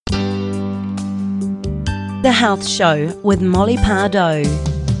The Health Show with Molly Pardoe.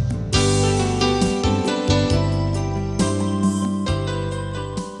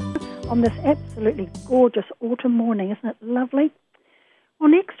 On this absolutely gorgeous autumn morning, isn't it lovely? Well,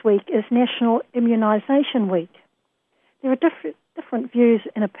 next week is National Immunisation Week. There are different views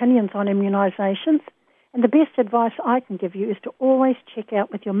and opinions on immunisations, and the best advice I can give you is to always check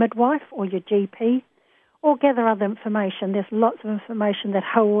out with your midwife or your GP or gather other information. There's lots of information that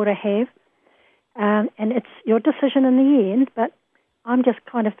Hauora have, and it's your decision in the end, but I'm just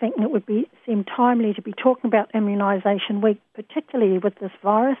kind of thinking it would seem timely to be talking about Immunisation Week, particularly with this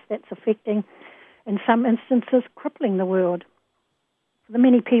virus that's affecting, in some instances, crippling the world. For the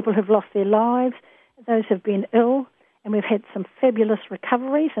many people who've lost their lives, those who've been ill, and we've had some fabulous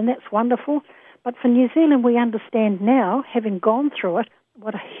recoveries, and that's wonderful. But for New Zealand, we understand now, having gone through it,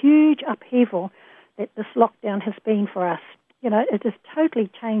 what a huge upheaval that this lockdown has been for us. You know, it has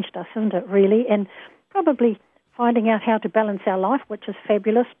totally changed us, hasn't it, really? And probably finding out how to balance our life, which is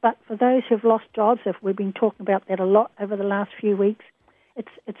fabulous. But for those who've lost jobs, if we've been talking about that a lot over the last few weeks,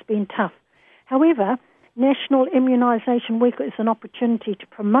 it's been tough. However, National Immunisation Week is an opportunity to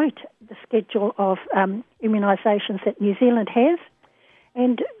promote the schedule of immunisations that New Zealand has,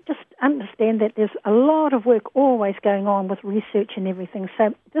 and just understand that there's a lot of work always going on with research and everything.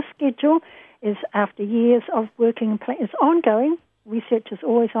 So this schedule is after years of working, it's ongoing. Research is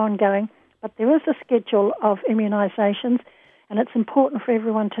always ongoing, but there is a schedule of immunisations, and it's important for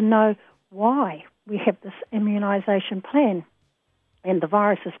everyone to know why we have this immunisation plan. And the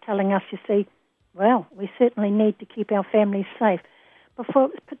virus is telling us, you see, well, we certainly need to keep our families safe. But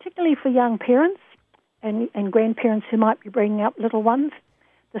particularly for young parents and grandparents who might be bringing up little ones,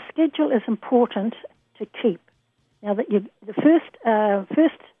 the schedule is important to keep. Now, that the first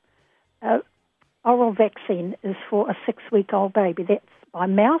oral vaccine is for a 6-week-old baby. That's by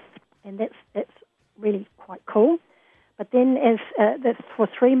mouth, and that's really quite cool. But then that's for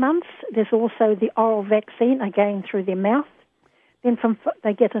 3 months, there's also the oral vaccine, again through their mouth. Then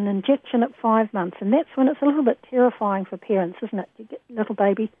they get an injection at 5 months, and that's when it's a little bit terrifying for parents, isn't it? You get little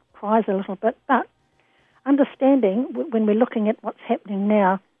baby cries a little bit, but understanding when we're looking at what's happening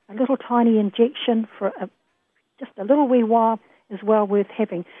now, a little tiny injection for just a little wee while is well worth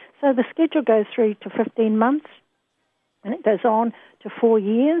having. So the schedule goes through to 15 months, and it goes on to 4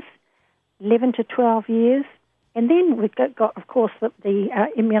 years, 11 to 12 years, and then we've got of course, the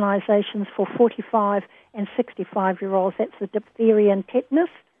immunisations for 45 and 65-year-olds. That's the diphtheria and tetanus,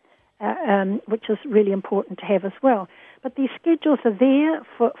 which is really important to have as well. But these schedules are there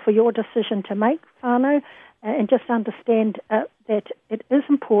for your decision to make, whānau, and just understand that it is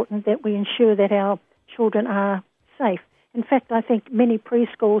important that we ensure that our children are safe. In fact, I think many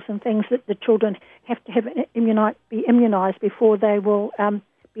preschools and things that the children have to have be immunised before they will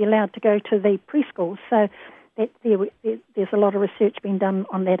be allowed to go to the preschools. So there's a lot of research being done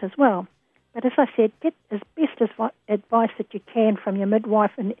on that as well. But as I said, get as best advice that you can from your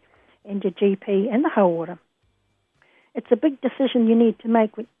midwife and your GP and the Hauora. It's a big decision you need to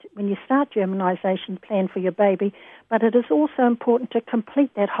make when you start your immunisation plan for your baby, but it is also important to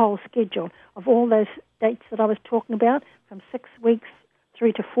complete that whole schedule of all those dates that I was talking about, from 6 weeks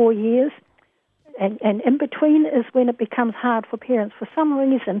through to 4 years. And in between is when it becomes hard for parents. For some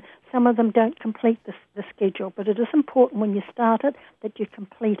reason, some of them don't complete the schedule, but it is important when you start it that you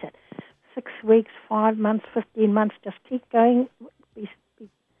complete it. 6 weeks, 5 months, 15 months, just keep going. Be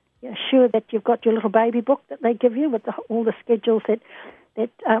sure that you've got your little baby book that they give you with all the schedules that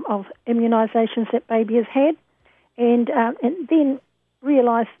of immunisations that baby has had, and then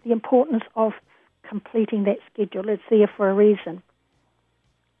realise the importance of completing that schedule. It's there for a reason.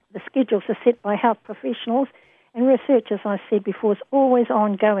 The schedules are set by health professionals, and research, as I said before, is always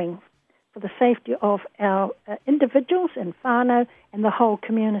ongoing for the safety of our individuals and whānau and the whole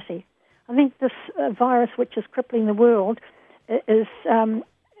community. I think this virus, which is crippling the world, is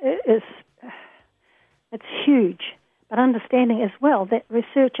it's huge. But understanding as well that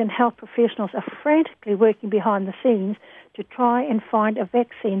research and health professionals are frantically working behind the scenes to try and find a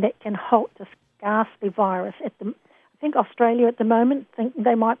vaccine that can halt this ghastly virus. I think Australia at the moment think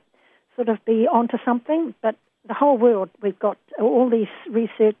they might sort of be onto something, but the whole world, we've got all these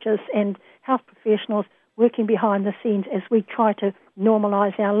researchers and health professionals working behind the scenes as we try to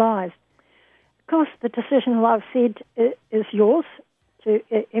normalise our lives. Of course, the decision, like I've said, is yours to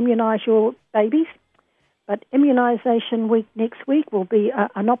immunise your babies, but Immunisation Week next week will be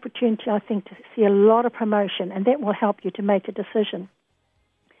an opportunity, I think, to see a lot of promotion, and that will help you to make a decision.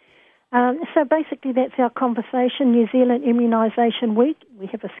 So basically that's our conversation. New Zealand Immunisation Week. We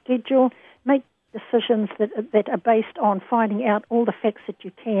have a schedule. Make decisions that are based on finding out all the facts that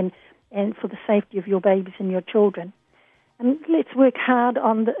you can and for the safety of your babies and your children. And let's work hard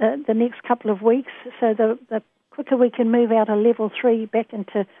on the next couple of weeks so the quicker we can move out of level 3 back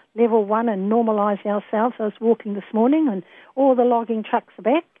into level 1 and normalise ourselves. I was walking this morning and all the logging trucks are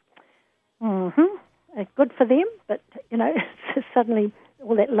back. Good for them, but, suddenly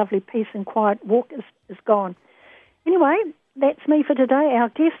all that lovely peace and quiet walk is gone. Anyway, that's me for today. Our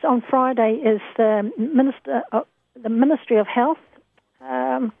guest on Friday is the Ministry of Health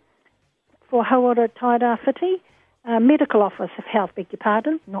for Hauora Tairāwhiti, Medical Office of Health, beg your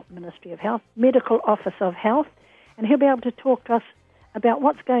pardon, not Ministry of Health, Medical Office of Health, and he'll be able to talk to us about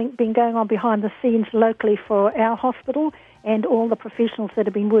what's been going on behind the scenes locally for our hospital and all the professionals that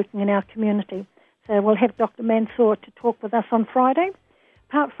have been working in our community. So we'll have Dr. Mansour to talk with us on Friday.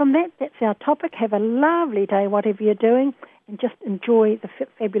 Apart from that, that's our topic. Have a lovely day, whatever you're doing, and just enjoy the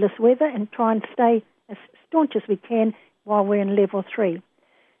fabulous weather and try and stay as staunch as we can while we're in level 3.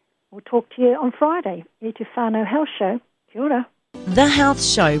 We'll talk to you on Friday. E Te Whānau Health Show. Kia ora. The Health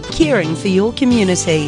Show, caring for your community.